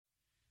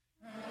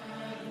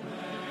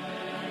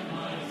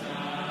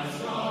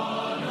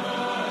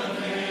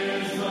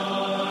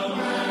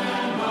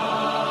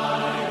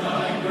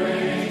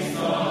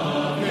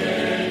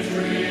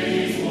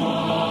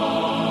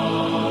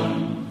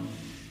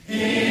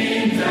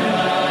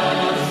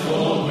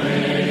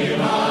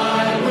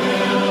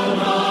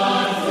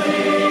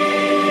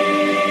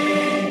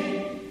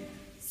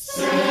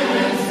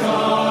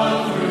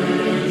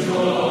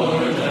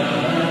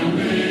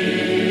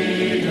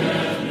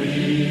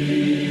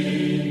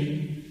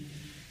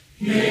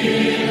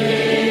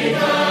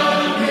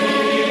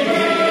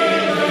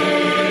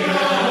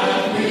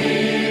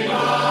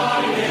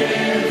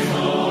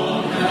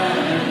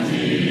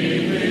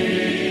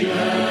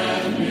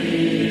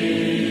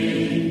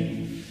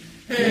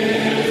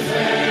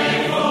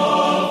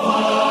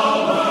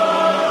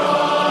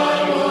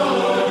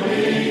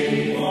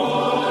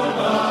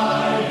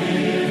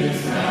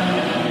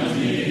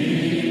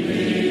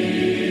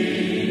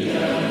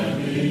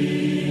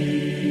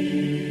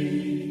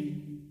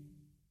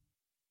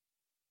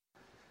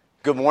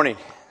Good morning.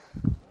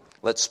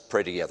 Let's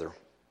pray together.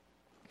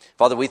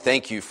 Father, we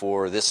thank you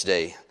for this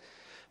day.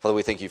 Father,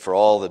 we thank you for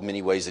all the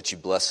many ways that you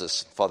bless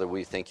us. Father,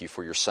 we thank you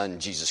for your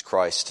Son, Jesus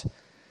Christ.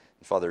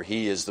 Father,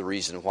 he is the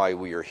reason why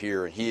we are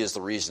here, and he is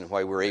the reason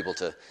why we're able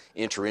to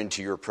enter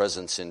into your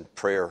presence in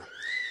prayer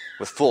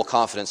with full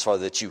confidence,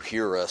 Father, that you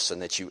hear us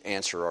and that you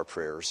answer our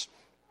prayers.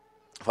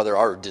 Father,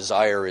 our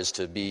desire is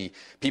to be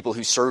people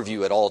who serve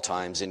you at all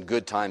times, in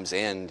good times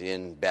and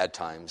in bad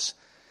times.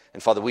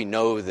 And Father, we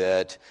know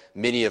that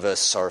many of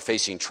us are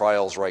facing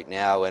trials right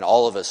now, and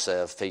all of us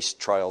have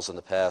faced trials in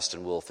the past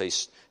and will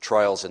face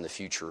trials in the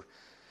future.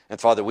 And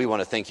Father, we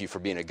want to thank you for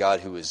being a God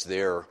who is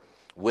there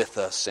with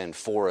us and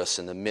for us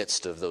in the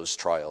midst of those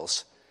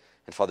trials.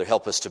 And Father,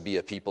 help us to be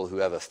a people who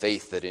have a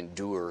faith that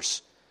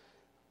endures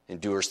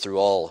through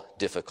all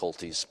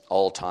difficulties,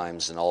 all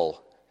times, and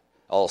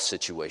all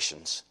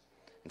situations.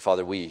 And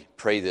Father, we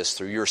pray this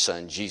through your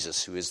Son,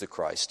 Jesus, who is the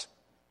Christ.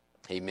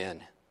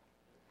 Amen.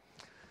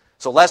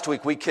 So last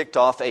week we kicked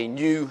off a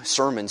new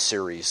sermon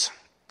series.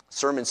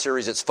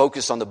 It's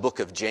focused on the book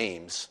of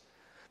James.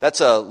 That's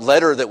a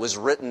letter that was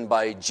written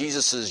by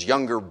Jesus'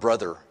 younger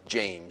brother,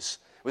 James.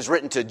 It was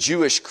written to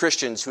Jewish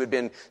Christians who had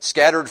been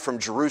scattered from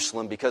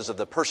Jerusalem because of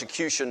the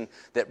persecution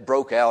that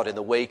broke out in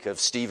the wake of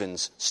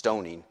Stephen's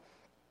stoning.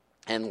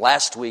 And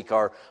last week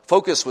our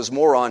focus was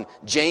more on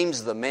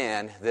James the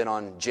man than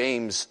on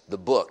James the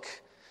book.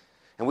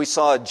 And we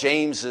saw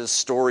James's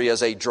story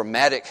as a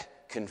dramatic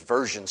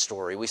conversion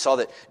story. We saw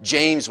that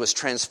James was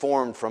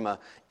transformed from an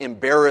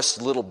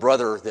embarrassed little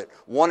brother that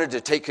wanted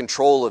to take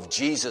control of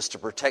Jesus to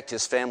protect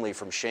his family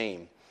from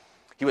shame.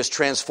 He was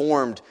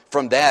transformed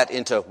from that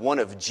into one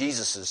of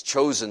Jesus'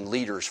 chosen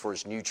leaders for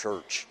his new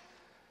church.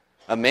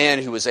 A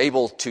man who was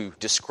able to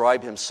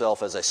describe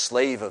himself as a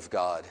slave of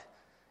God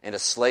and a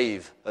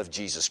slave of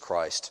Jesus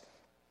Christ.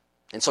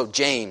 And so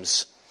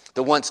James,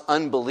 the once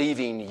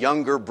unbelieving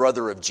younger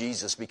brother of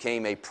Jesus,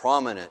 became a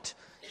prominent,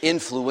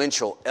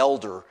 influential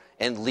elder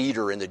and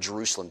leader in the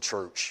Jerusalem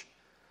church.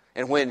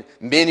 And when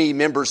many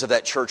members of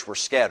that church were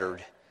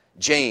scattered,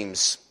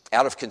 James,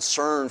 out of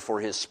concern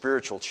for his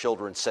spiritual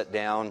children, sat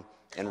down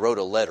and wrote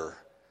a letter.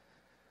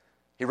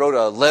 He wrote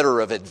a letter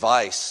of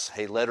advice,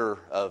 a letter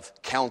of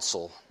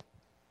counsel.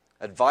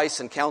 Advice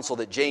and counsel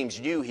that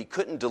James knew he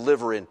couldn't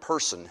deliver in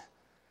person,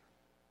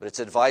 but it's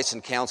advice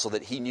and counsel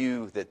that he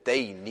knew that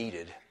they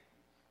needed.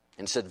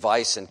 And it's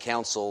advice and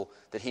counsel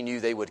that he knew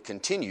they would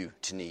continue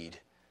to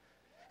need.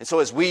 And so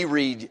as we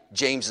read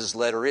James's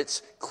letter,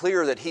 it's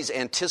clear that he's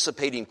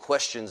anticipating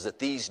questions that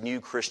these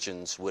new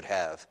Christians would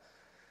have.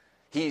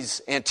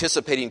 He's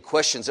anticipating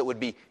questions that would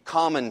be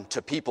common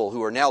to people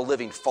who are now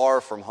living far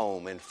from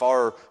home and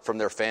far from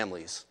their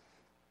families.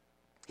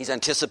 He's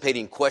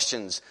anticipating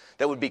questions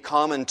that would be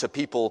common to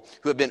people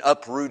who have been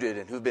uprooted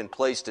and who've been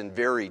placed in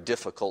very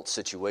difficult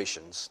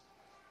situations.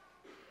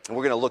 And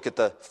we're going to look at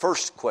the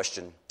first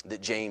question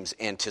that James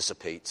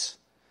anticipates.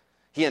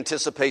 He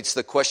anticipates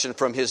the question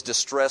from his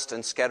distressed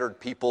and scattered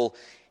people.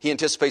 He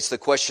anticipates the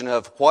question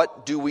of,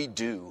 what do we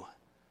do?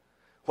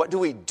 What do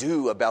we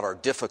do about our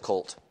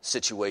difficult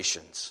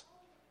situations?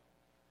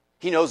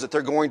 He knows that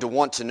they're going to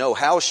want to know,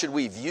 how should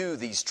we view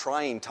these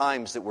trying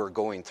times that we're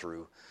going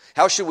through?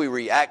 How should we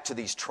react to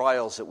these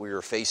trials that we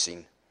are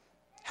facing?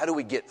 How do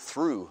we get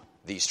through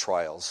these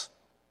trials?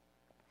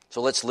 So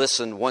let's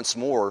listen once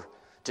more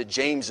to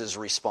James's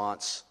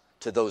response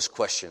to those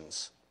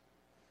questions.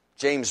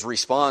 James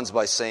responds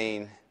by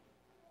saying,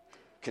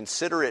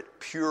 "Consider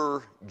it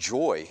pure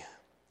joy,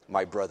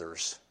 my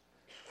brothers,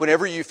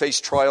 whenever you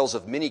face trials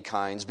of many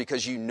kinds,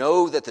 because you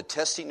know that the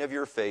testing of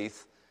your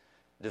faith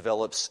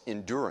develops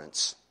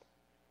endurance.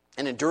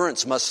 And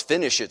endurance must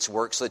finish its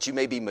work so that you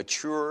may be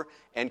mature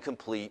and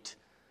complete,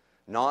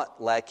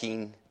 not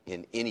lacking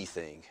in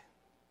anything."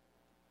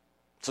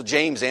 So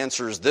James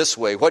answers this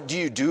way. What do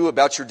you do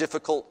about your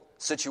difficult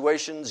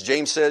situations?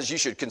 James says you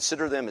should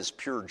consider them as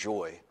pure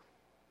joy.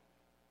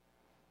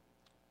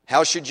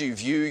 How should you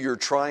view your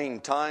trying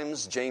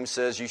times? James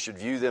says you should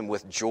view them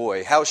with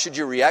joy. How should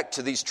you react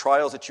to these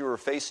trials that you are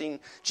facing?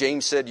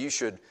 James said you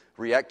should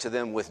react to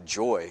them with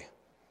joy.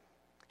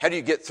 How do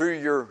you get through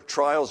your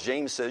trials?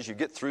 James says you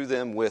get through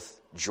them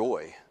with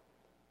joy.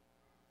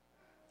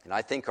 And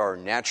I think our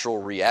natural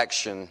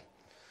reaction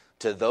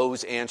to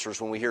those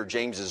answers when we hear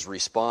James's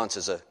response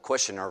is a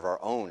question of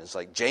our own. It's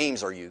like,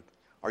 James, are you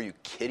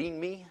kidding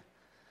me?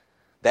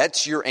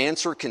 That's your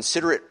answer?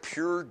 Consider it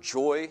pure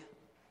joy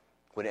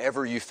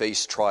whenever you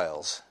face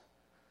trials.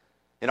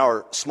 In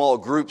our small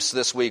groups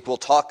this week, we'll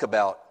talk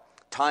about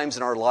times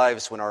in our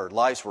lives when our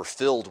lives were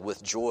filled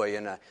with joy.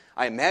 And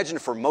I imagine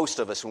for most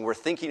of us, when we're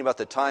thinking about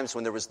the times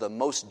when there was the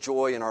most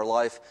joy in our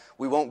life,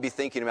 we won't be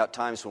thinking about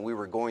times when we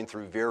were going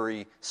through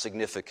very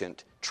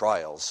significant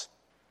trials.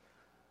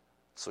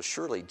 So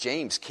surely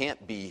James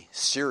can't be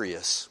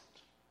serious.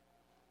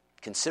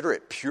 Consider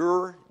it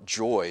pure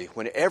joy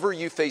whenever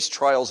you face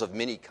trials of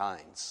many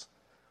kinds.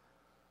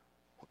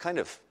 What kind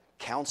of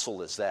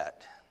counsel is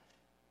that?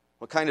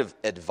 What kind of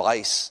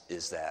advice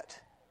is that?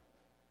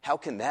 How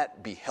can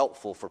that be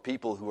helpful for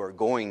people who are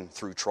going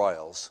through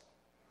trials?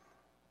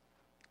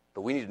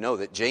 But we need to know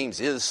that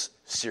James is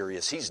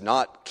serious. He's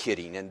not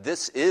kidding. And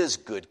this is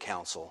good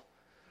counsel.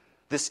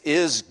 This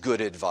is good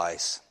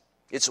advice.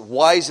 It's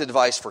wise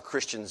advice for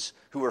Christians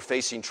who are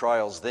facing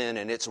trials then,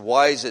 and it's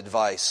wise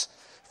advice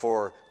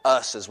for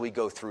us as we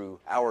go through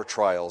our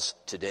trials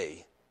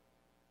today.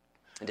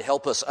 And to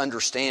help us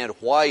understand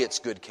why it's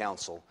good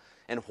counsel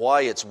and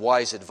why it's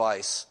wise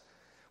advice,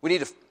 we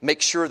need to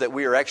make sure that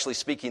we are actually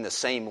speaking the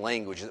same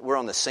language, that we're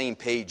on the same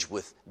page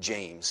with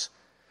James.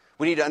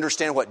 We need to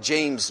understand what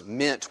James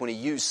meant when he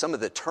used some of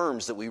the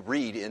terms that we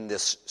read in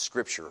this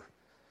scripture.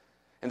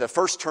 And the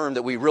first term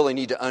that we really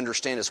need to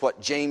understand is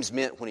what James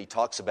meant when he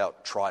talks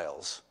about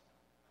trials.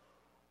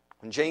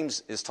 When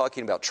James is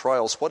talking about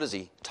trials, what is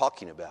he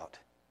talking about?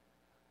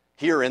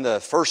 Here in the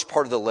first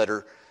part of the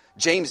letter,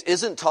 James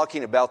isn't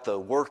talking about the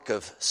work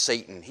of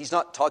Satan. He's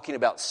not talking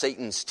about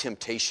Satan's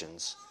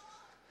temptations.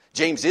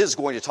 James is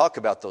going to talk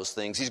about those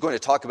things. He's going to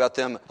talk about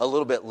them a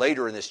little bit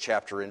later in this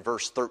chapter in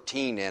verse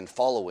 13 and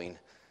following.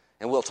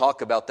 And we'll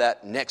talk about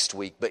that next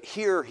week. But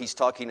here he's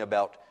talking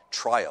about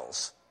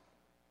trials,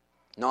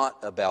 not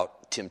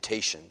about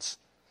temptations.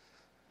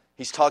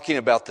 He's talking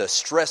about the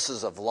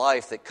stresses of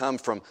life that come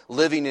from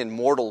living in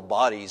mortal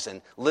bodies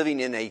and living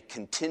in a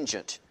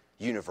contingent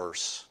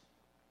universe.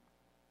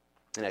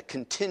 In a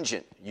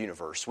contingent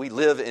universe. We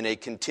live in a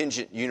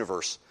contingent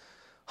universe.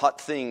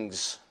 Hot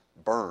things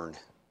burn.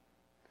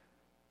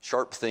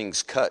 Sharp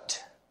things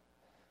cut.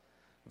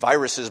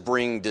 Viruses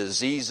bring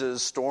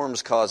diseases.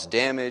 Storms cause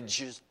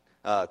damage.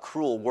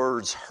 Cruel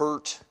words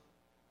hurt.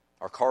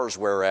 Our cars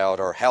wear out.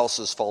 Our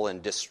houses fall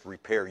in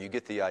disrepair. You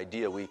get the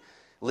idea. We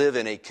live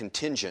in a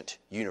contingent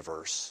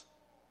universe.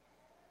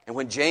 And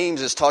when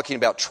James is talking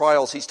about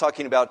trials, he's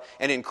talking about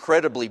an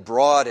incredibly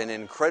broad and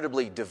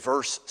incredibly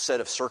diverse set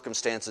of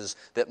circumstances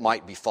that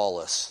might befall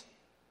us.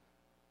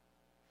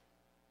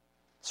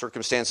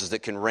 Circumstances that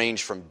can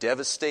range from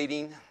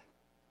devastating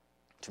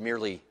to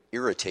merely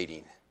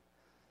irritating.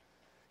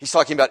 He's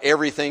talking about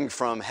everything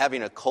from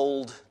having a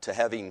cold to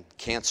having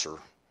cancer.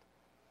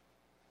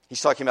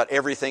 He's talking about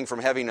everything from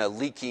having a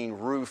leaking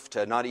roof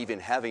to not even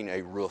having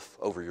a roof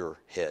over your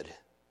head.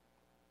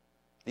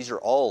 These are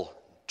all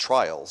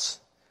trials.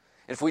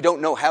 And if we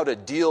don't know how to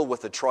deal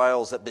with the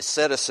trials that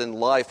beset us in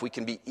life, we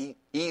can be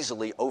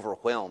easily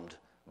overwhelmed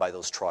by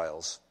those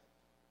trials.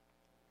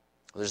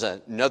 There's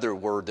another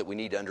word that we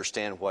need to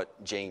understand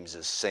what James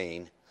is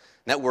saying. And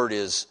that word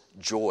is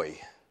joy.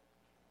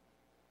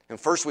 And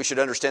first we should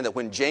understand that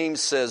when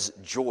James says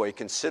joy,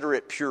 consider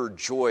it pure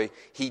joy,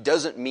 he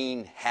doesn't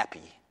mean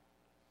happy.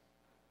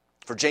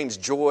 For James,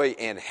 joy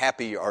and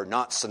happy are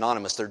not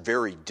synonymous. They're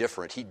very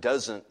different. He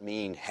doesn't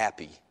mean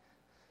happy.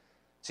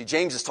 See,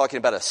 James is talking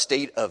about a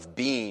state of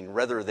being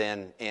rather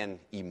than an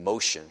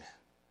emotion.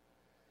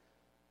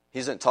 He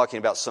isn't talking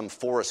about some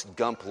Forrest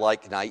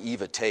Gump-like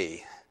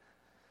naivete.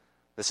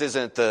 This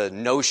isn't the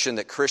notion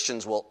that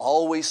Christians will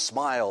always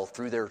smile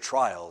through their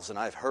trials. And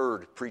I've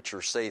heard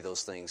preachers say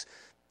those things.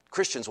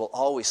 Christians will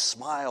always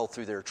smile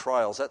through their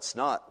trials. That's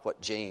not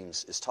what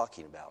James is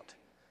talking about.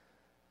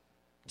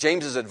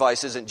 James's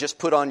advice isn't just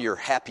put on your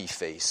happy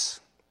face.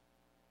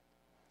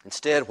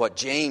 Instead, what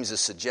James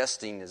is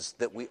suggesting is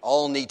that we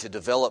all need to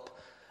develop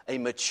a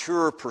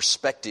mature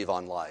perspective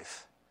on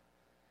life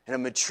and a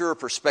mature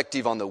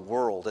perspective on the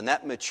world. And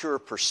that mature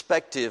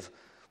perspective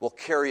will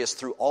carry us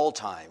through all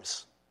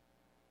times,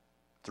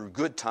 through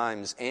good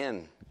times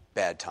and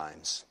bad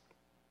times.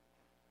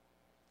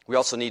 We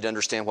also need to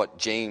understand what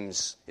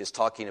James is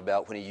talking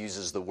about when he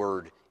uses the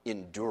word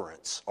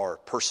endurance or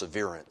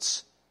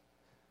perseverance.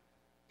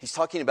 He's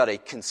talking about a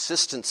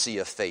consistency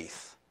of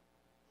faith.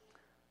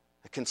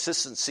 A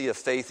consistency of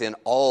faith in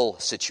all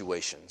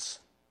situations.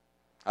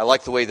 I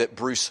like the way that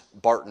Bruce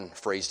Barton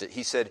phrased it.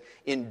 He said,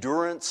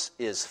 endurance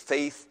is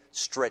faith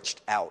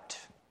stretched out.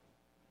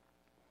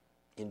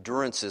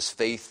 Endurance is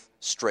faith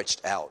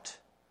stretched out.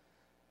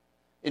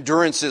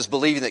 Endurance is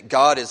believing that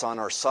God is on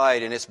our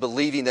side, and it's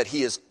believing that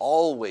He is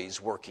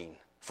always working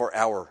for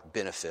our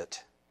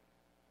benefit.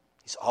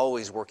 He's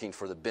always working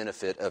for the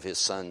benefit of His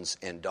sons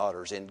and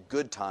daughters in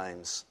good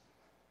times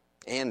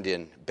and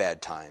in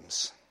bad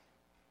times.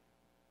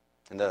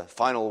 And the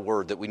final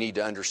word that we need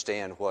to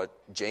understand what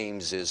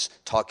James is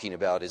talking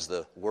about is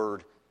the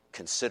word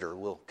consider.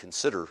 We'll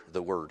consider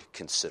the word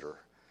consider.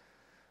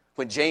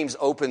 When James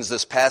opens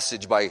this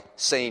passage by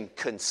saying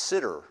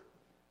consider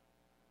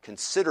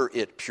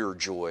it pure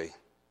joy,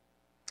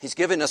 he's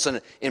given us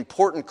an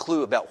important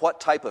clue about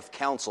what type of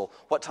counsel,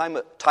 what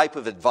type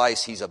of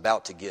advice he's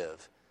about to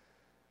give.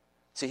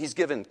 See, he's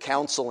given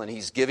counsel and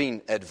he's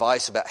giving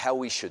advice about how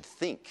we should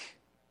think,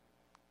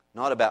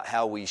 not about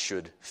how we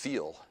should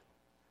feel.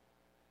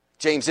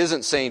 James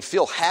isn't saying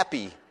feel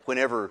happy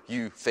whenever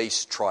you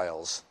face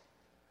trials.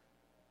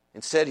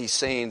 Instead, he's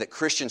saying that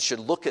Christians should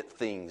look at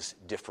things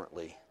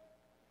differently.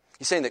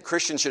 He's saying that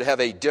Christians should have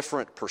a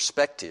different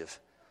perspective,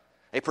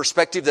 a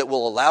perspective that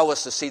will allow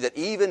us to see that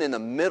even in the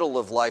middle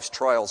of life's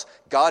trials,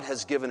 God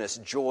has given us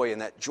joy,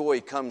 and that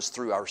joy comes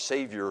through our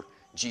Savior,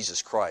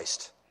 Jesus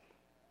Christ.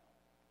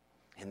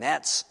 And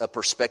that's a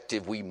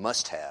perspective we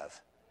must have.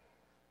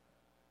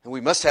 And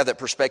we must have that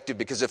perspective,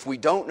 because if we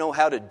don't know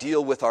how to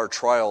deal with our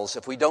trials,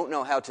 if we don't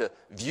know how to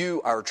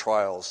view our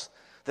trials,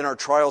 then our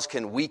trials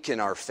can weaken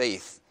our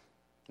faith.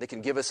 They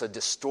can give us a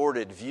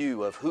distorted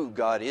view of who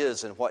God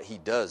is and what He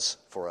does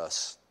for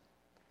us.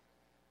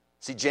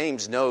 See,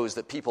 James knows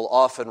that people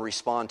often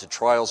respond to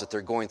trials that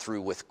they're going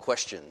through with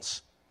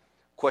questions.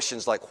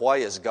 Questions like, why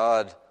is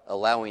God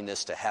allowing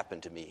this to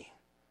happen to me?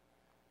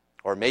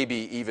 Or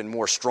maybe even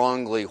more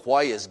strongly,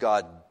 why is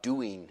God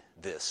doing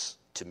this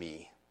to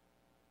me?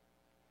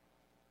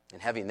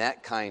 And having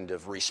that kind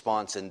of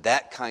response and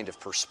that kind of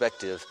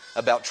perspective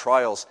about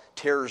trials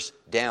tears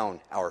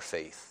down our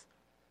faith.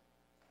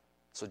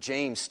 So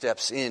James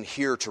steps in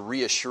here to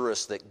reassure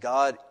us that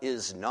God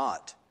is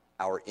not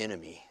our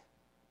enemy.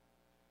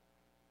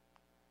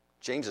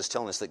 James is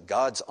telling us that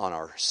God's on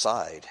our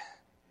side.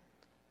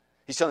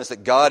 He's telling us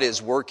that God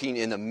is working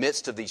in the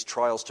midst of these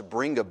trials to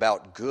bring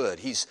about good.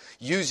 He's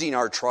using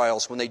our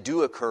trials when they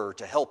do occur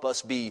to help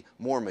us be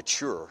more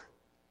mature.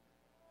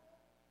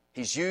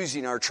 He's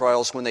using our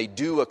trials when they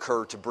do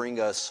occur to bring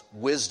us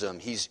wisdom.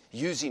 He's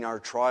using our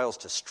trials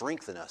to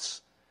strengthen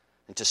us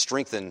and to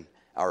strengthen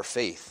our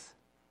faith.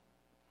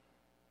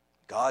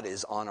 God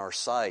is on our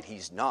side.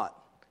 He's not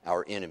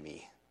our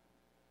enemy.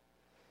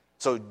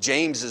 So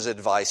James's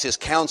advice, his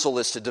counsel,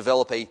 is to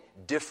develop a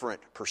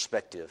different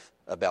perspective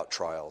about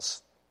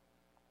trials.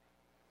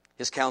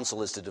 His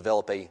counsel is to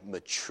develop a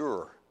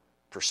mature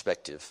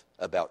perspective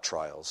about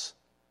trials.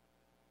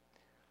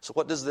 So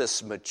what does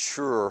this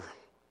mature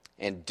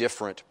and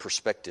different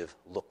perspective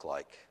look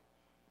like?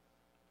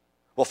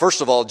 Well,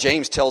 first of all,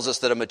 James tells us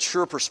that a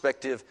mature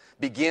perspective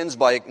begins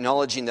by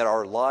acknowledging that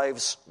our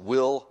lives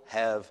will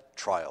have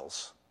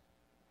trials.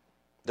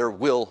 There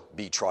will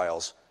be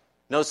trials.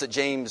 Notice that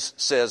James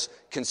says,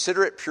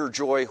 consider it pure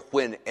joy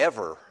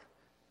whenever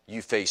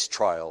you face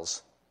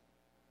trials.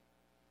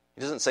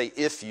 He doesn't say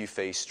if you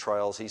face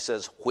trials. He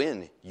says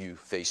when you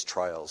face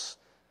trials.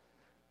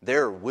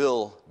 There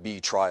will be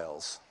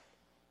trials.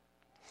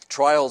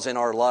 Trials in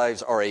our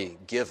lives are a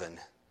given.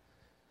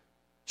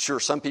 Sure,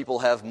 some people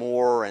have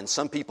more and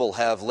some people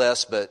have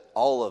less, but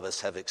all of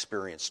us have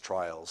experienced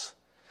trials.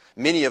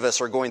 Many of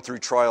us are going through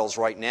trials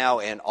right now,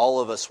 and all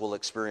of us will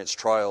experience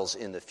trials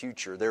in the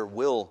future. There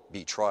will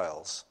be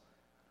trials.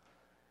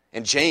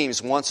 And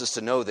James wants us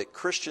to know that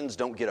Christians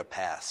don't get a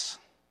pass.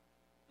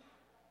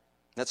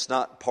 That's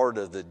not part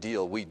of the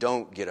deal. We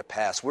don't get a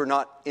pass. We're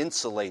not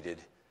insulated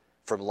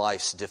from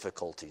life's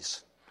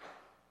difficulties.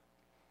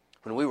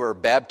 When we were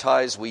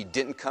baptized, we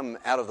didn't come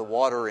out of the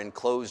water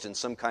enclosed in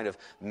some kind of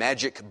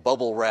magic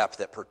bubble wrap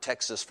that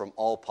protects us from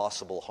all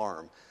possible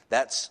harm.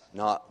 That's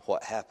not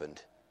what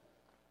happened.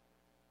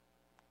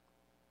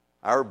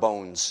 Our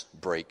bones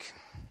break.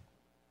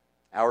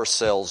 Our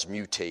cells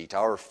mutate.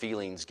 Our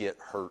feelings get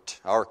hurt.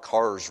 Our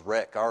cars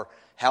wreck. Our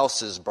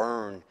houses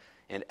burn.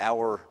 And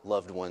our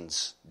loved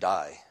ones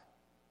die.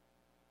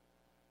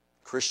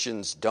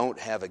 Christians don't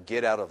have a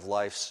get out of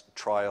life's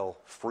trial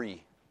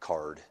free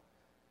card.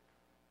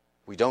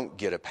 We don't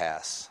get a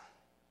pass.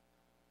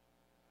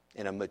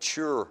 In a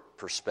mature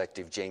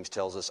perspective, James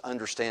tells us,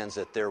 understands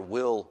that there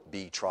will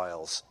be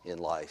trials in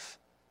life.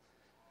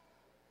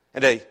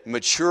 And a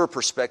mature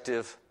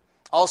perspective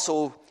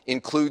also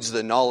includes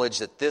the knowledge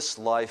that this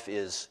life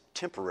is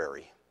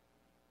temporary.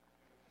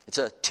 It's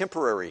a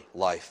temporary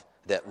life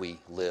that we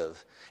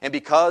live. And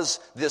because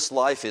this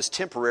life is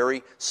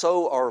temporary,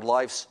 so are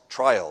life's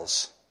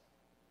trials.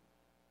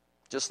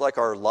 Just like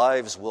our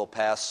lives will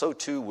pass, so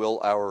too will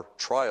our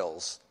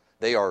trials.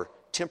 They are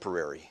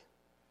temporary.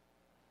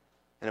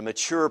 And a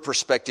mature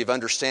perspective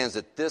understands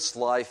that this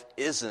life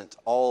isn't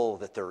all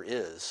that there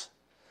is.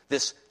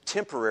 This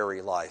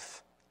temporary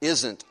life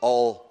isn't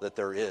all that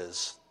there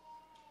is.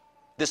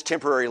 This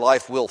temporary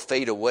life will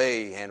fade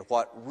away, and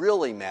what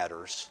really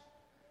matters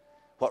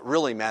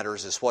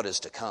is what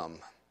is to come.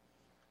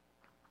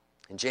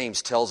 And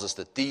James tells us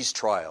that these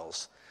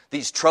trials,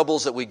 these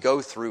troubles that we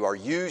go through, are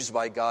used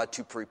by God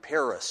to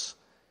prepare us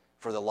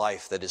for the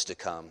life that is to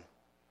come,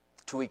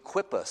 to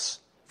equip us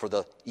for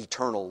the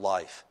eternal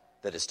life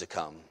that is to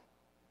come.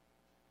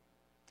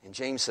 And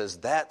James says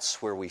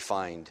that's where we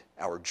find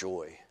our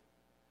joy.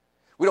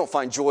 We don't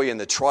find joy in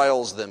the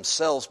trials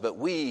themselves, but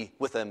we,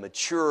 with a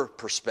mature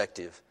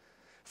perspective,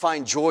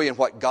 find joy in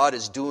what God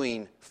is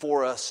doing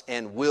for us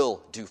and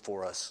will do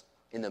for us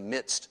in the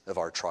midst of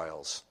our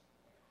trials.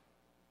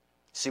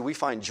 See, we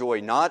find joy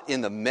not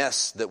in the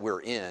mess that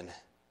we're in,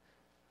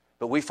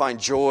 but we find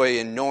joy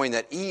in knowing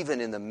that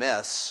even in the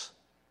mess,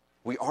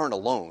 we aren't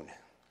alone.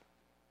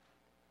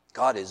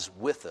 God is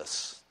with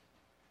us.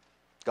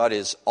 God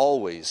is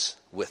always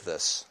with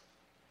us.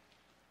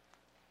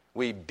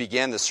 We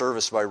began the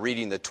service by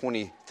reading the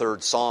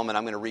 23rd Psalm, and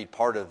I'm going to read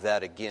part of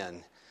that again.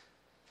 It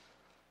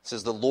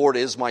says, "The Lord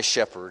is my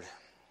shepherd.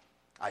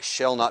 I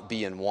shall not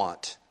be in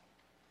want.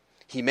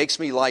 He makes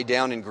me lie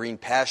down in green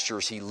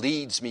pastures. He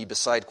leads me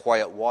beside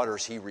quiet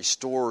waters. He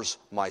restores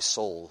my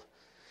soul.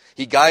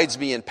 He guides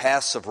me in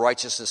paths of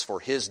righteousness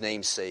for His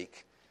name's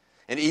sake.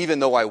 And even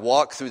though I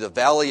walk through the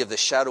valley of the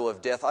shadow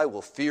of death, I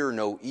will fear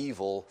no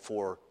evil,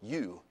 for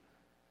You,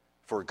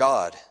 for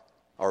God,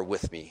 are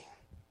with me.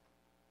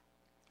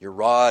 Your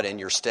rod and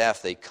your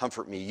staff, they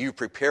comfort me. You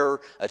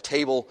prepare a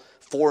table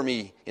for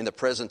me in the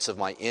presence of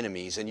my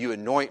enemies, and you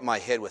anoint my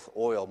head with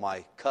oil.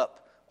 My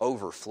cup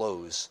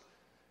overflows.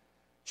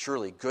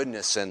 Surely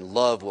goodness and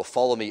love will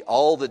follow me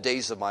all the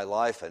days of my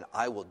life, and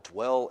I will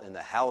dwell in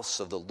the house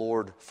of the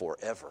Lord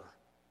forever.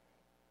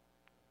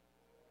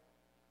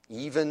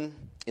 Even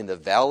in the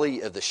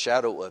valley of the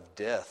shadow of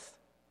death,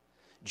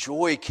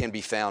 joy can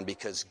be found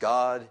because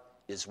God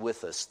is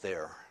with us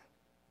there.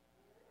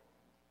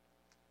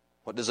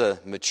 What does a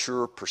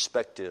mature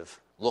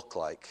perspective look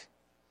like?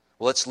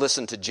 Well, let's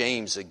listen to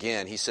James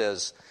again. He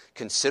says,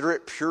 "Consider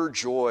it pure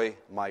joy,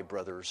 my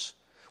brothers,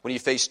 when you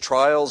face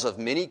trials of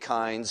many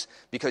kinds,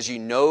 because you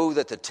know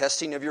that the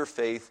testing of your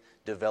faith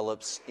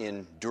develops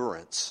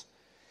endurance.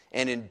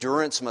 And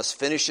endurance must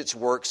finish its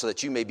work so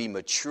that you may be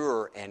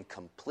mature and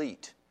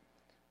complete,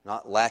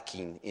 not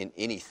lacking in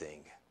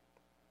anything."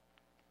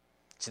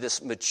 See,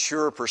 this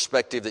mature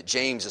perspective that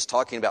James is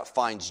talking about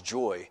finds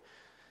joy,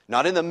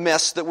 not in the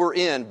mess that we're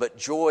in, but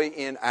joy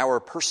in our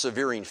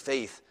persevering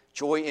faith,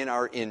 joy in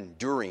our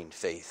enduring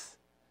faith,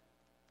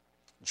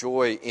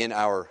 joy in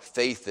our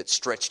faith that's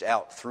stretched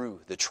out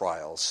through the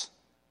trials.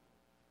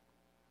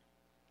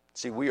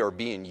 See, we are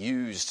being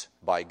used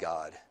by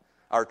God.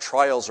 Our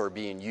trials are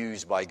being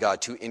used by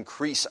God to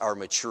increase our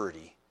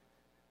maturity.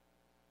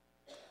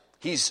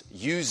 He's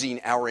using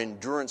our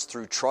endurance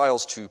through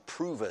trials to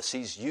prove us.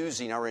 He's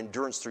using our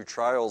endurance through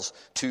trials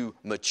to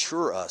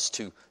mature us,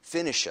 to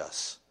finish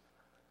us.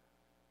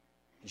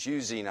 He's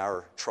using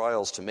our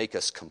trials to make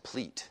us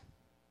complete.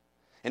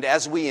 And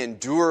as we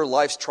endure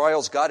life's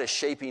trials, God is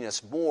shaping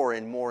us more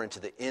and more into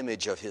the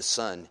image of His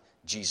Son,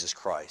 Jesus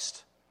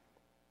Christ.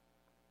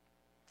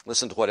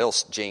 Listen to what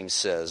else James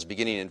says,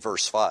 beginning in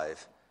verse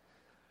 5.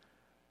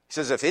 He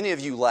says, "If any of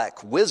you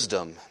lack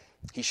wisdom,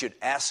 he should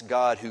ask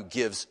God, who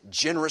gives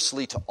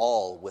generously to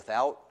all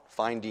without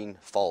finding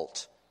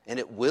fault, and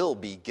it will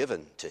be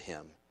given to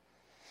him.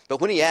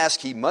 But when he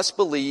asks, he must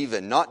believe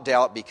and not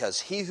doubt,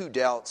 because he who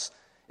doubts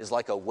is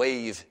like a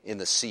wave in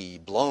the sea,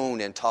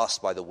 blown and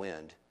tossed by the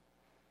wind.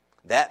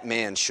 That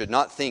man should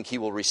not think he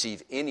will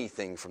receive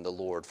anything from the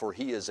Lord, for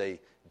he is a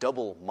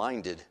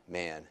double-minded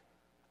man,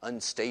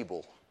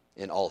 unstable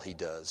in all he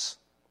does."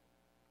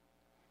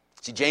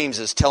 See, James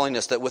is telling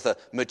us that with a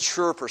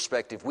mature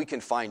perspective, we can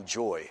find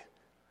joy.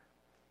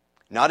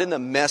 Not in the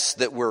mess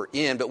that we're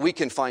in, but we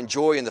can find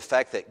joy in the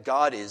fact that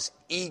God is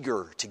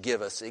eager to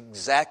give us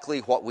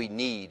exactly what we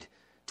need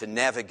to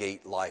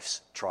navigate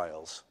life's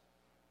trials.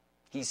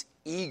 He's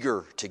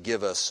eager to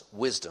give us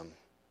wisdom.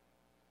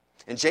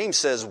 And James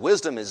says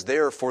wisdom is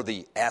there for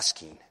the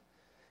asking.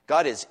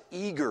 God is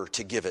eager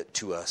to give it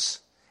to us,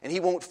 and He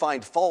won't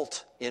find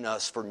fault in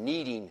us for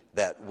needing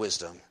that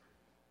wisdom.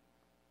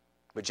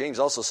 But James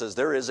also says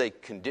there is a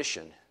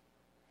condition.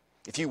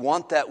 If you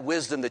want that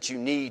wisdom that you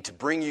need to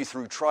bring you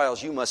through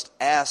trials, you must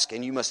ask,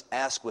 and you must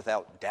ask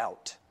without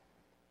doubt.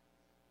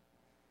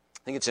 I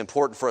think it's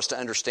important for us to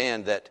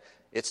understand that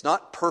it's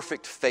not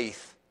perfect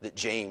faith that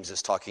James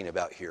is talking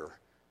about here.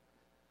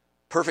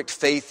 Perfect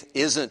faith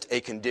isn't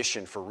a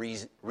condition for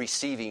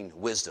receiving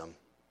wisdom.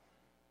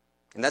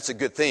 And that's a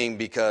good thing,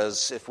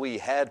 because if we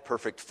had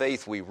perfect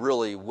faith, we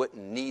really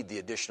wouldn't need the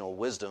additional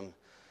wisdom.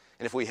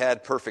 And if we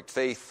had perfect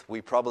faith,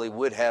 we probably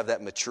would have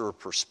that mature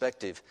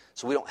perspective.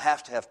 So we don't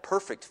have to have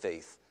perfect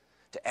faith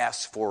to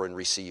ask for and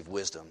receive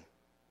wisdom.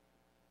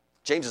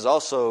 James is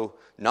also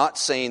not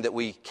saying that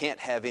we can't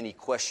have any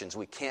questions,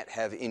 we can't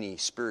have any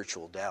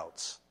spiritual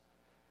doubts.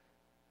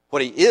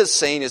 What he is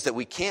saying is that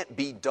we can't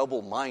be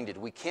double-minded,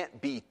 we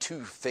can't be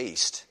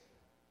two-faced.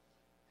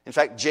 In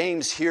fact,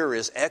 James here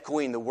is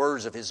echoing the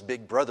words of his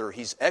big brother.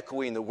 He's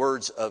echoing the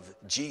words of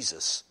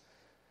Jesus.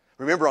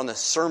 Remember, on the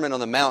Sermon on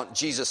the Mount,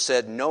 Jesus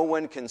said, "No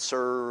one can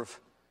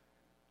serve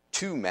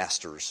two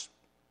masters.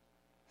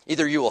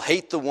 Either you will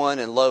hate the one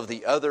and love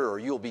the other, or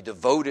you will be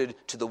devoted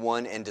to the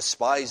one and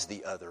despise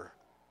the other."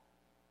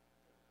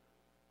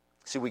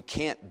 See, we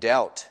can't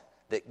doubt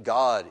that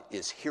God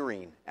is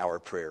hearing our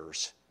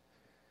prayers.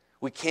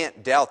 We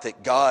can't doubt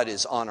that God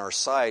is on our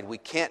side. We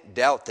can't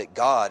doubt that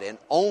God, and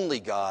only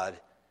God,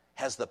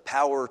 has the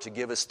power to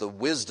give us the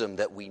wisdom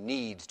that we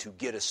need to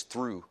get us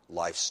through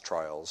life's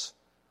trials.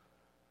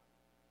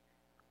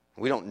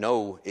 We don't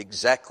know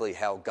exactly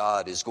how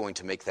God is going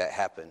to make that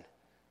happen,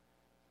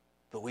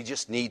 but we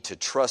just need to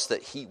trust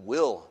that He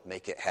will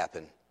make it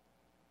happen.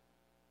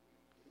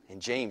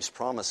 And James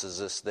promises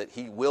us that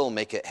He will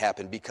make it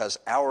happen because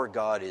our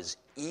God is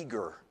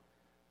eager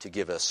to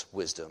give us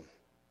wisdom.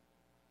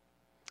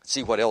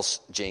 See what else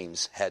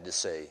James had to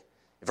say.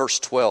 In verse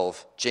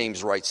 12,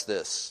 James writes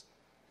this.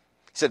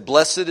 He said,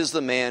 "Blessed is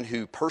the man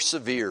who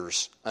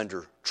perseveres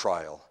under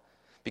trial,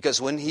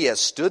 because when he has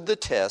stood the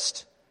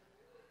test,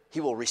 he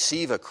will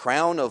receive a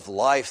crown of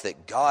life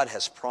that God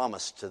has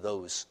promised to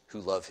those who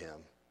love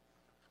Him."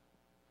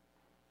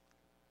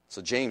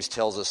 So James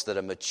tells us that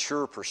a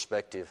mature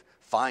perspective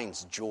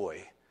finds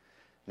joy,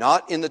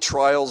 not in the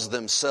trials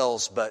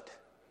themselves, but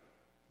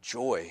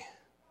joy.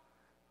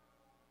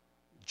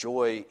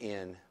 Joy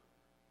in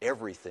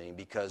everything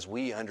because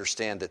we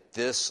understand that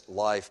this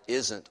life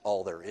isn't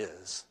all there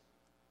is.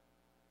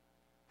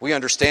 We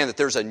understand that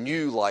there's a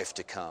new life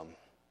to come.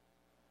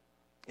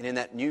 And in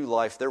that new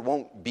life, there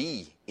won't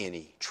be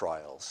any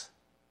trials.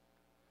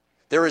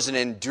 There is an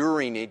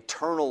enduring,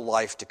 eternal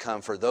life to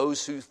come for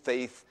those whose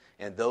faith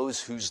and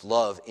those whose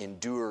love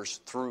endures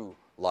through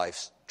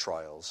life's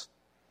trials.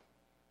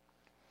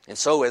 And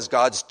so as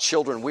God's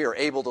children, we are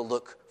able to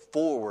look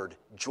forward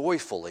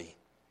joyfully.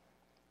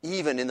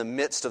 Even in the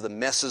midst of the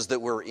messes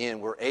that we're in,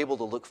 we're able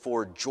to look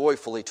forward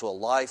joyfully to a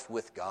life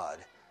with God.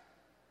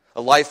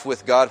 A life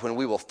with God when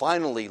we will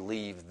finally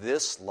leave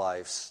this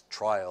life's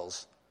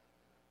trials,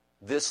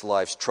 this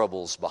life's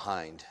troubles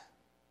behind.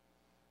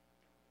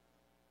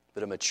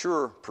 But a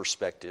mature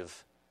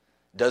perspective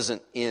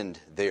doesn't end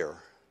there.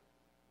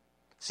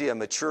 See, a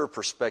mature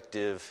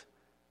perspective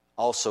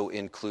also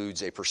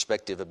includes a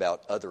perspective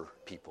about other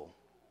people,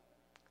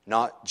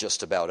 not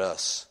just about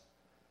us.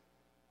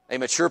 A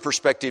mature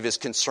perspective is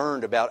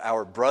concerned about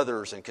our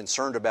brothers and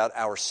concerned about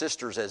our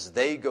sisters as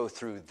they go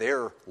through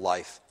their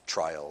life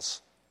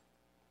trials.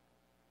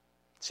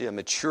 See, a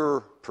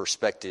mature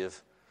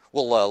perspective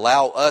will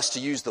allow us to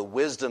use the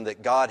wisdom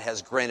that God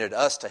has granted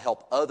us to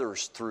help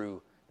others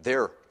through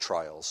their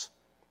trials.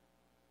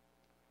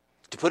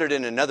 To put it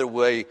in another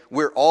way,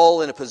 we're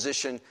all in a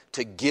position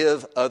to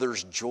give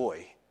others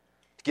joy,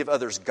 to give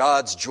others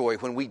God's joy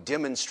when we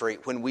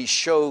demonstrate, when we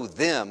show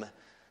them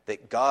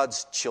that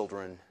God's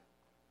children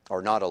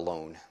are not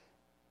alone.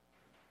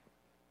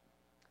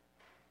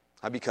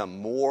 I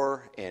become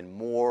more and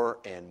more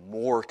and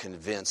more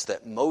convinced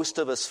that most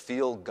of us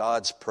feel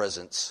God's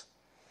presence,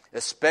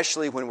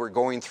 especially when we're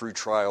going through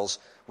trials.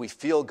 We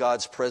feel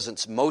God's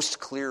presence most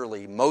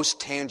clearly,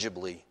 most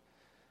tangibly.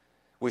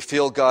 We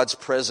feel God's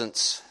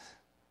presence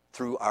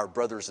through our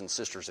brothers and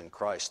sisters in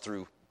Christ,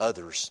 through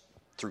others,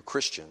 through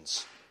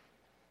Christians.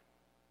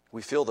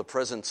 We feel the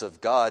presence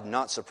of God,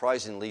 not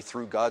surprisingly,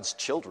 through God's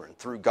children,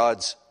 through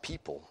God's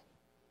people.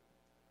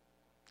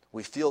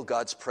 We feel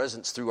God's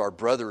presence through our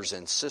brothers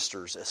and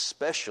sisters,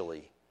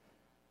 especially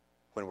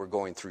when we're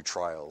going through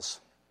trials.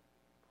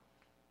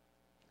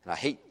 And I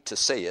hate to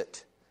say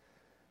it,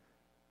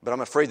 but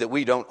I'm afraid that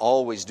we don't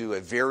always do a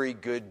very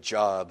good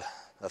job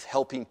of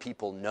helping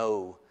people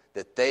know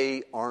that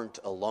they aren't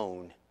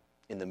alone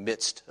in the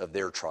midst of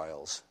their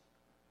trials.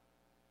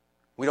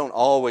 We don't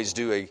always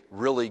do a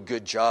really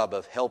good job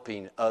of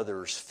helping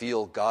others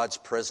feel God's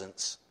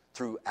presence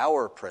through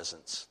our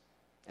presence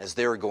as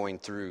they're going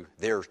through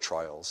their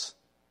trials.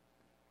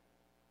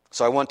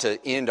 So I want to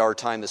end our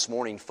time this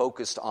morning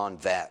focused on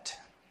that.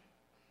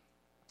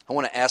 I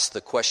want to ask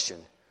the question,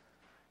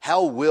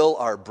 how will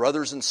our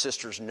brothers and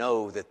sisters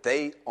know that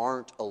they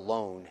aren't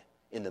alone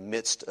in the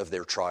midst of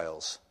their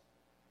trials?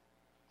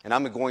 And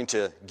I'm going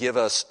to give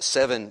us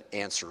 7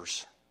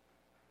 answers.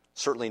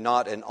 Certainly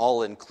not an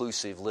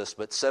all-inclusive list,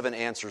 but 7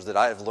 answers that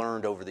I have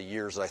learned over the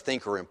years that I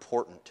think are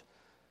important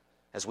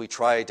as we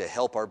try to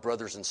help our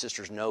brothers and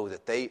sisters know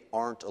that they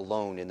aren't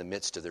alone in the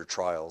midst of their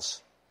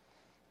trials.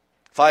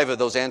 5 of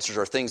those answers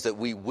are things that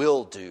we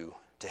will do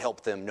to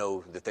help them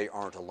know that they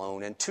aren't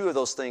alone. And 2 of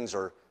those things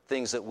are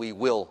things that we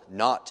will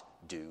not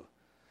do.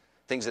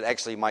 Things that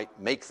actually might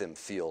make them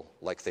feel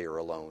like they are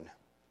alone.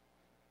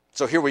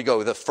 So here we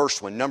go. The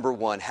first one, number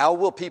 1. How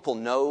will people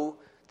know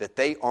that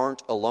they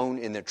aren't alone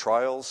in their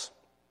trials?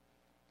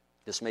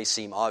 This may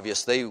seem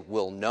obvious. They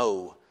will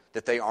know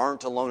that they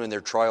aren't alone in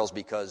their trials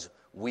because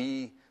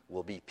we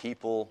will be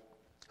people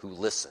who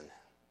listen.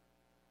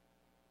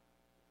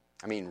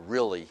 I mean,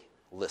 really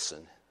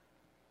listen.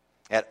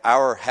 At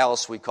our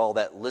house, we call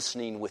that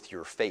listening with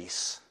your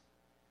face.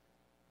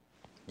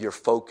 You're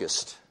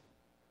focused.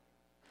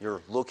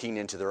 You're looking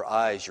into their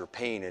eyes. You're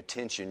paying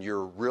attention.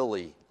 You're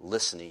really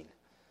listening.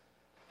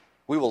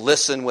 We will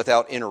listen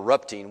without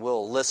interrupting.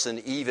 We'll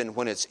listen even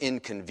when it's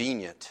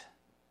inconvenient.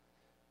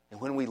 And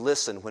when we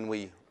listen, when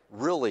we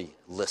really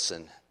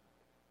listen,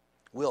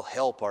 we'll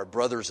help our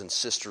brothers and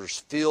sisters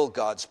feel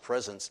God's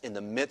presence in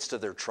the midst of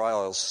their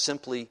trials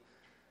simply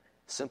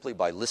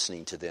by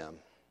listening to them.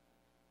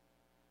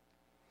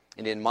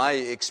 And in my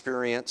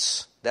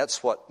experience,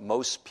 that's what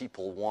most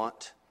people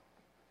want,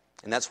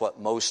 and that's what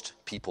most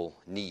people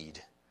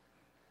need.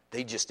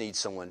 They just need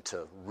someone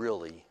to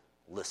really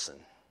listen.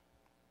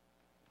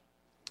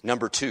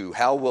 Number 2,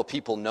 how will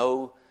people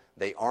know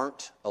they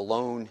aren't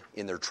alone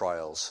in their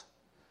trials?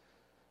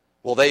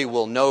 Well, they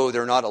will know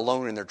they're not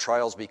alone in their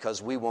trials because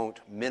we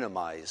won't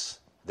minimize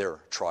their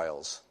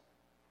trials.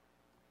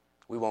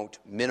 We won't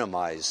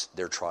minimize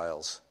their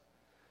trials.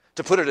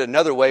 To put it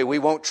another way, we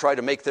won't try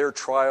to make their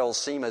trials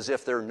seem as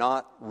if they're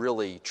not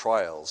really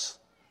trials.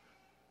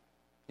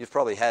 You've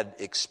probably had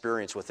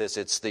experience with this.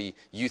 It's the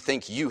you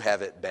think you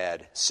have it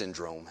bad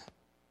syndrome.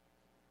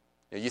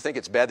 You think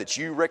it's bad that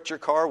you wrecked your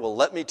car? Well,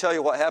 let me tell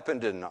you what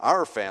happened in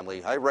our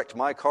family. I wrecked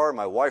my car,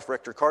 my wife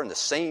wrecked her car in the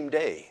same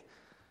day.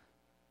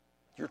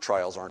 Your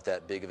trials aren't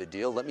that big of a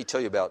deal. Let me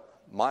tell you about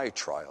my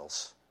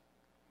trials.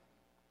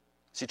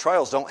 See,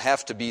 trials don't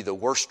have to be the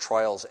worst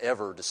trials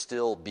ever to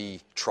still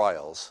be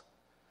trials.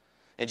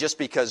 And just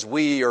because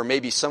we or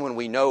maybe someone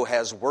we know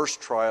has worse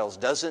trials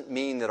doesn't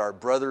mean that our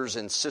brothers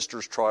and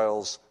sisters'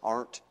 trials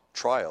aren't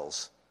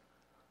trials.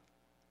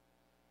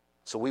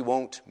 So we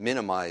won't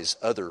minimize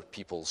other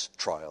people's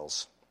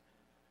trials.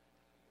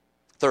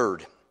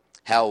 Third,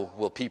 how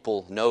will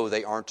people know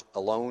they aren't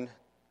alone?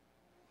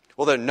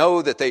 Well, they'll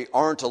know that they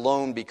aren't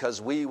alone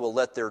because we will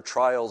let their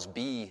trials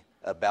be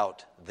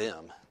about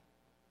them.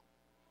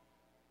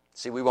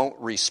 See, we won't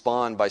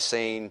respond by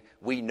saying,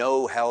 we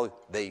know how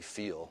they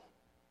feel.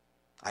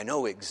 I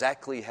know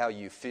exactly how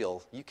you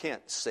feel. You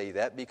can't say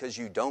that because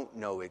you don't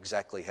know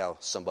exactly how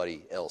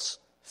somebody else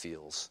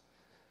feels.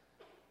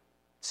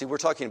 See, we're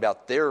talking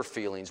about their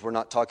feelings. We're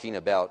not talking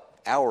about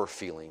our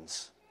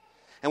feelings.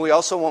 And we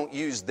also won't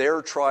use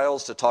their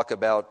trials to talk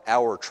about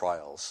our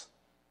trials.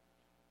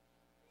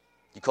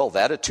 You call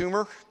that a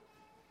tumor?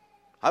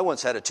 I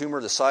once had a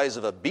tumor the size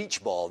of a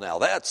beach ball. Now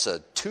that's a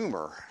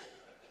tumor.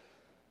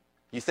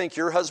 You think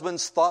your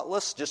husband's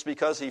thoughtless just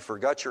because he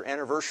forgot your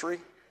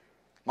anniversary?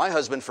 My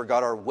husband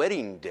forgot our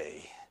wedding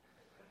day.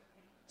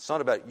 It's not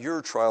about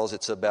your trials,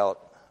 it's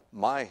about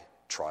my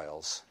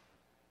trials.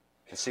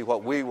 And see,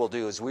 what we will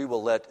do is we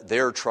will let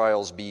their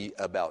trials be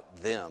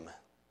about them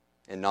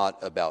and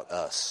not about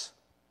us.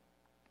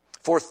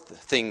 Fourth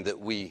thing that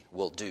we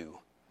will do,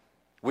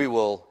 we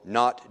will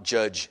not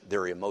judge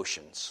their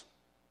emotions.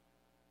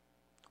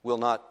 We'll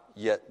not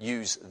yet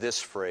use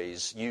this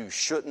phrase, you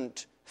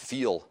shouldn't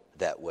feel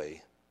that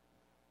way.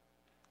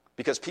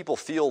 Because people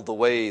feel the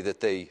way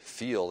that they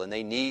feel, and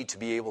they need to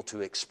be able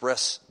to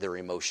express their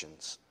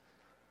emotions.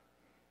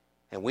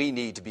 And we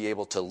need to be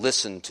able to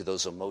listen to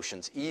those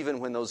emotions, even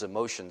when those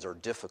emotions are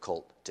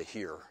difficult to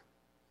hear.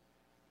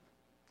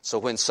 So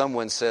when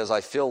someone says, I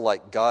feel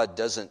like God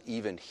doesn't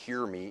even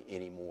hear me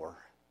anymore,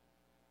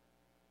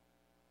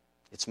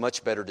 it's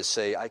much better to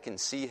say, I can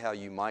see how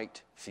you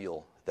might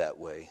feel that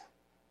way.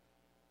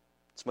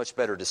 It's much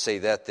better to say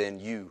that than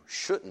you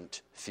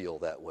shouldn't feel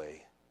that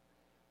way.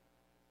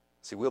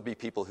 See, we'll be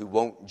people who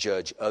won't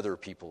judge other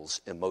people's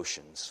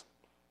emotions.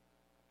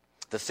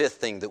 The fifth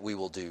thing that we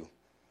will do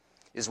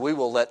is we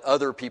will let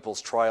other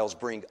people's trials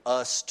bring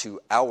us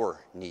to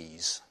our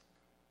knees.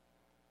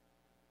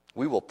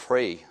 We will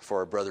pray for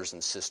our brothers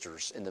and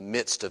sisters in the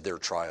midst of their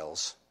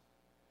trials.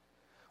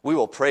 We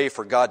will pray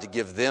for God to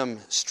give them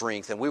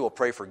strength, and we will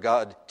pray for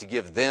God to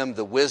give them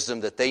the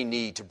wisdom that they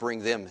need to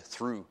bring them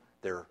through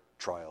their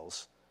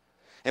trials.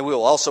 And we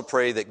will also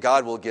pray that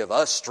God will give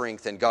us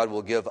strength and God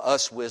will give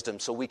us wisdom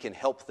so we can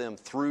help them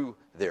through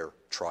their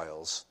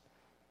trials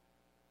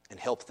and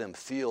help them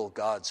feel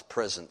God's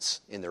presence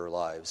in their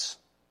lives.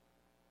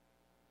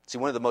 See,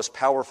 one of the most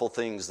powerful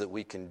things that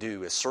we can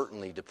do is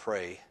certainly to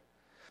pray.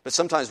 But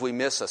sometimes we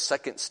miss a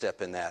second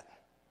step in that,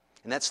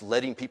 and that's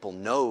letting people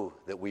know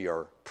that we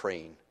are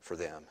praying for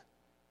them.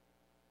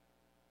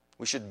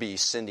 We should be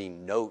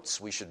sending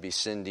notes. We should be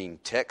sending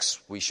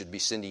texts. We should be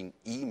sending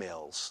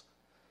emails.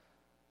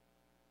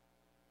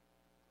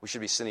 We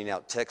should be sending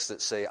out texts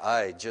that say,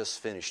 I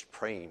just finished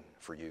praying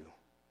for you.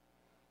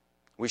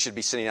 We should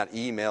be sending out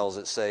emails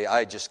that say,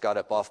 I just got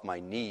up off my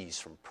knees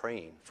from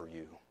praying for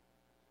you.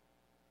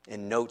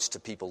 And notes to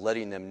people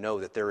letting them know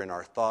that they're in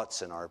our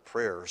thoughts and our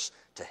prayers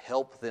to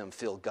help them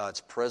feel God's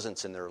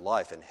presence in their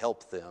life and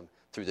help them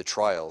through the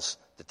trials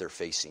that they're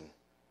facing.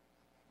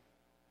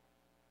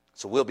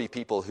 So we'll be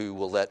people who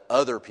will let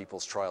other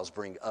people's trials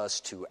bring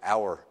us to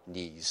our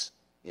knees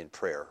in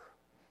prayer.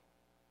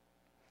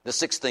 The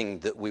sixth thing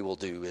that we will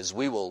do is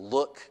we will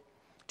look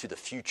to the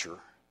future,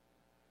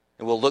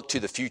 and we'll look to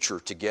the future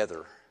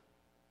together.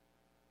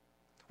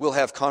 We'll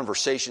have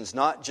conversations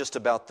not just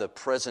about the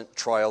present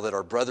trial that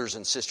our brothers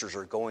and sisters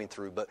are going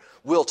through, but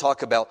we'll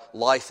talk about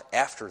life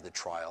after the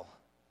trial.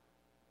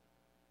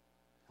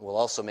 We'll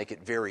also make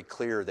it very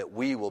clear that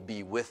we will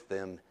be with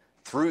them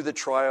through the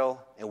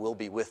trial, and we'll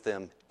be with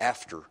them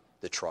after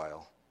the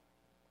trial.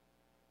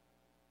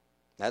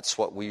 That's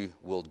what we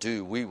will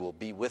do. We will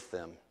be with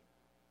them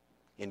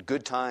in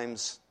good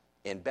times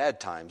and bad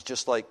times,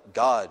 just like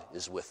God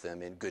is with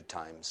them in good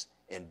times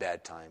and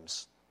bad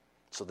times.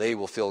 So they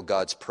will feel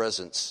God's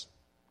presence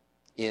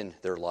in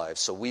their lives.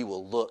 So we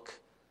will look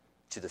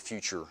to the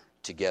future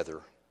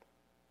together.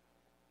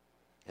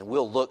 And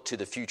we'll look to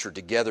the future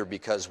together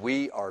because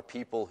we are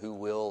people who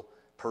will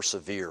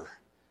persevere.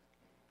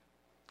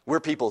 We're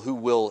people who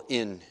will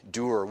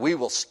endure. We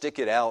will stick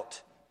it out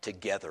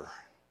together.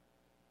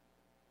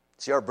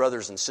 See, our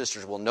brothers and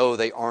sisters will know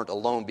they aren't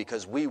alone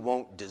because we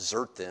won't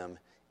desert them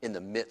in the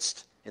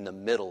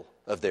middle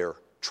of their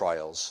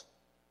trials.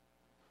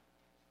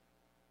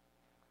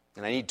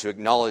 And I need to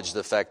acknowledge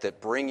the fact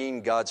that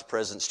bringing God's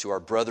presence to our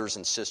brothers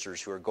and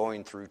sisters who are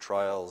going through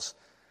trials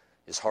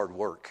is hard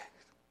work.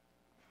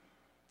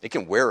 It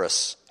can wear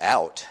us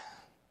out.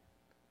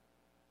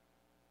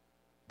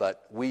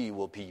 But we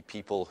will be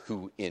people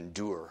who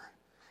endure.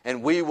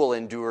 And we will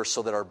endure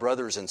so that our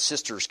brothers and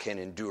sisters can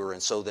endure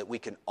and so that we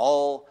can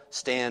all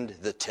stand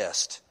the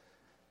test.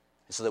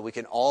 And so that we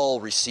can all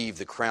receive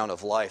the crown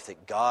of life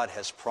that God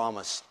has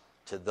promised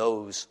to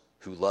those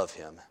who love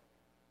Him.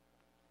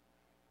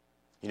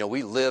 You know,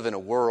 we live in a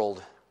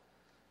world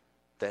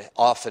that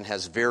often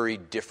has very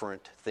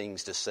different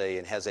things to say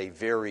and has a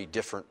very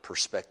different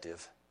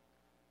perspective.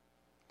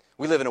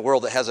 We live in a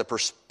world that has a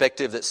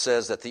perspective that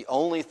says that the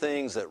only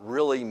things that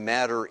really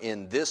matter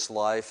in this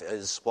life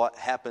is what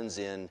happens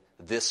in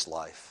this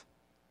life.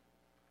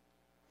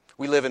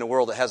 We live in a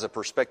world that has a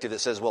perspective that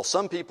says, well,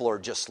 some people are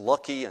just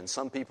lucky and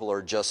some people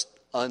are just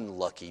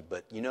unlucky.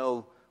 But you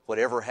know,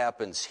 whatever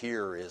happens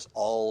here is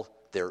all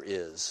there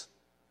is.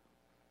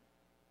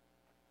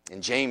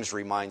 And James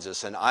reminds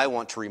us, and I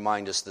want to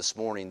remind us this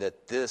morning,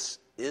 that this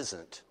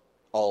isn't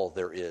all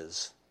there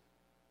is.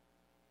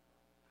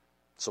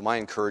 So my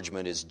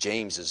encouragement is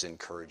James's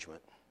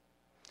encouragement.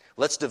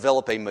 Let's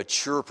develop a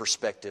mature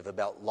perspective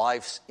about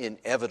life's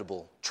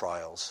inevitable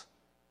trials.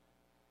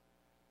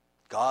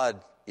 God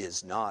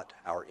is not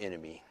our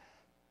enemy.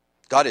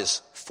 God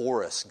is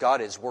for us.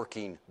 God is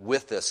working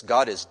with us.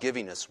 God is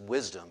giving us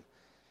wisdom.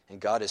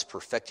 And God is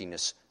perfecting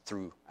us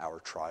through our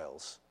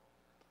trials.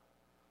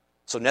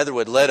 So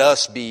Netherwood, let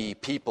us be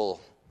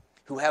people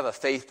who have a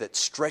faith that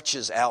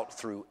stretches out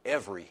through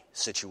every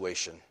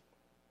situation.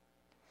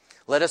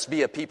 Let us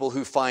be a people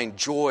who find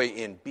joy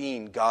in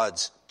being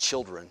God's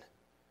children.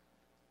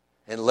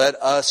 And let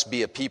us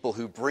be a people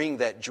who bring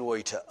that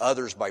joy to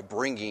others by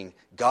bringing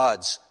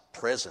God's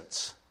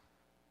presence,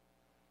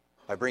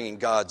 by bringing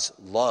God's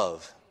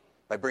love,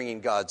 by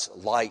bringing God's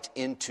light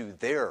into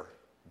their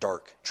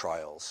dark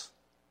trials.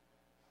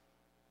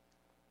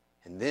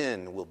 And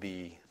then we'll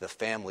be the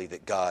family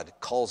that God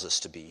calls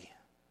us to be.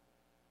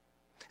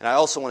 And I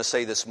also want to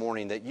say this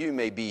morning that you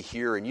may be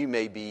here and you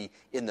may be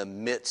in the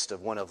midst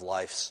of one of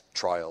life's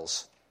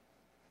trials.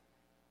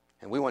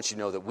 And we want you to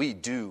know that we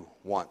do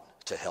want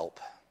to help.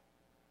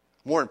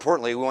 More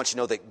importantly, we want you to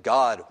know that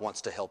God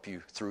wants to help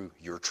you through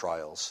your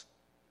trials.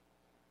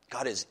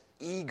 God is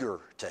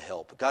eager to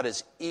help. God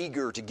is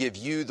eager to give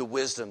you the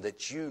wisdom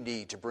that you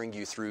need to bring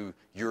you through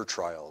your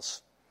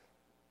trials.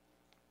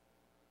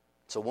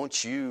 So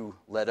won't you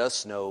let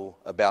us know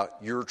about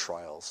your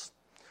trials?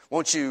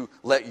 Won't you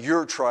let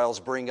your trials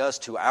bring us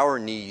to our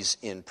knees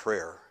in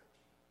prayer?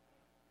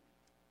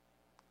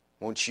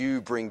 Won't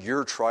you bring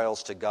your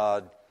trials to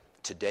God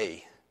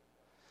today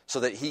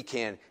so that He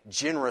can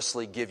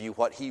generously give you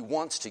what He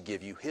wants to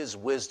give you, His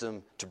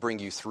wisdom to bring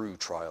you through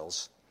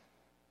trials?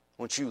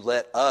 Won't you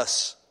let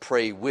us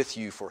pray with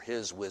you for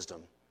His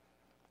wisdom?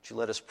 Won't you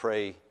let us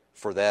pray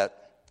for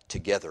that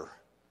together?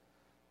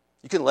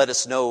 You can let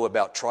us know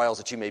about trials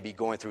that you may be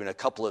going through in a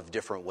couple of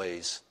different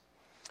ways.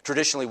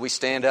 Traditionally, we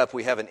stand up,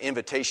 we have an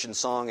invitation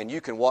song, and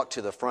you can walk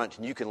to the front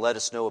and you can let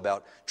us know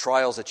about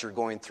trials that you're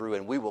going through,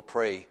 and we will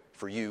pray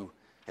for you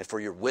and for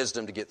your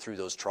wisdom to get through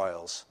those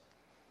trials.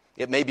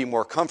 It may be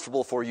more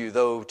comfortable for you,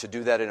 though, to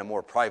do that in a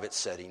more private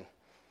setting.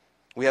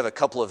 We have a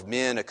couple of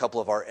men, a couple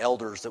of our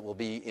elders that will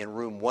be in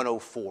room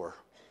 104.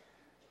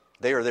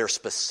 They are there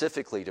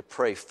specifically to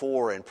pray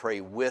for and pray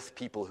with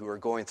people who are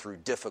going through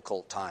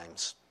difficult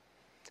times.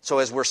 So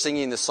as we're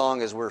singing the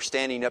song, as we're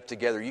standing up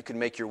together, you can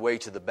make your way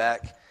to the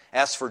back,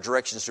 ask for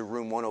directions to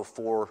room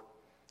 104,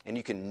 and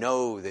you can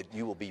know that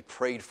you will be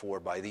prayed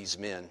for by these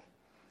men,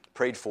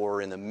 prayed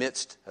for in the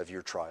midst of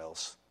your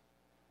trials.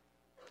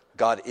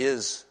 God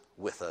is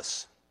with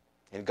us,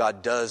 and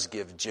God does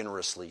give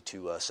generously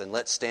to us. And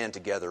let's stand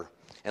together,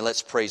 and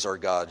let's praise our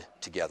God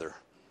together.